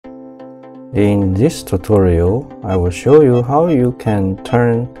In this tutorial, I will show you how you can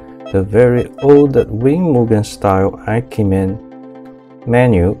turn the very old WinMugen style IKEMEN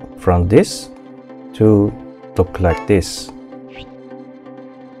menu from this to look like this.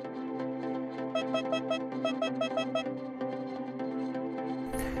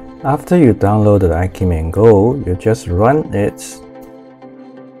 After you downloaded IKEMEN GO, you just run it.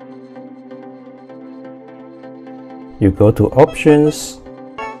 You go to Options.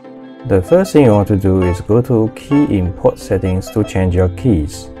 The first thing you want to do is go to Key Import Settings to change your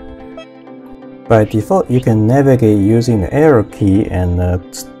keys. By default, you can navigate using the arrow key and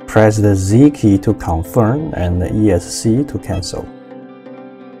press the Z key to confirm and the ESC to cancel.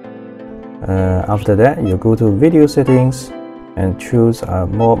 After that, you go to Video Settings and choose a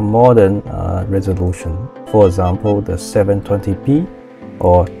more modern resolution. For example, the 720p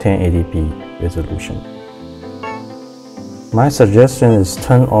or 1080p resolution. My suggestion is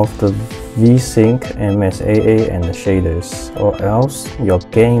turn off the VSync, MSAA and the shaders, or else your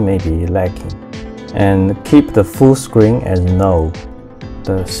game may be lacking. And keep the full screen as no.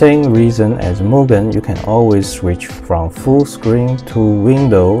 The same reason as Mugen, you can always switch from full screen to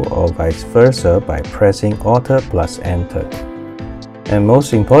window or vice versa by pressing Alt plus Enter. And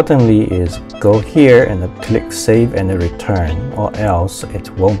most importantly is go here and click Save and Return, or else it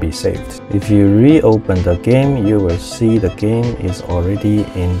won't be saved. If you reopen the game, you will see the game is already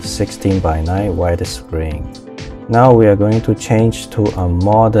in 16:9 widescreen. Now we are going to change to a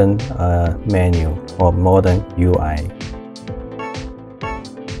modern menu or modern UI.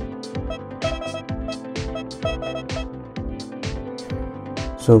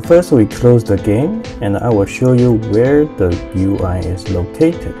 So first we close the game and I will show you where the UI is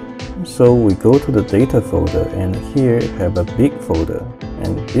located. So we go to the data folder and here have a big folder,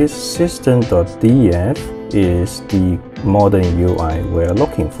 and this system.df is the modern UI we're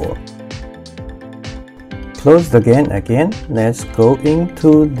looking for. Close the game again. Let's go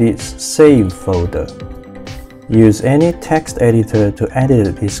into this save folder. Use any text editor to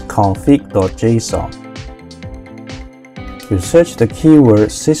edit this config.json. You search the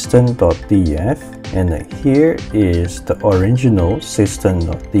keyword system.df and here is the original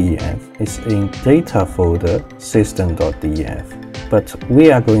system.df. It's in data folder system.df, but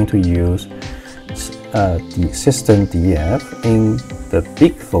we are going to use the system.df in the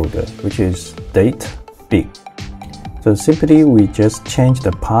big folder, which is date big. So simply we just change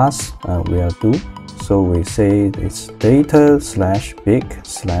the path we are do. So we say it's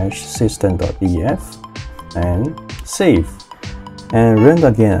data/big/system.df and save. And run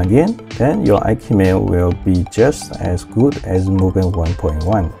again, then your IKEMEN will be just as good as Mugen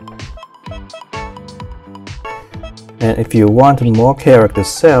 1.1. And if you want more character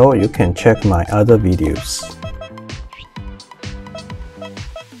cell, you can check my other videos.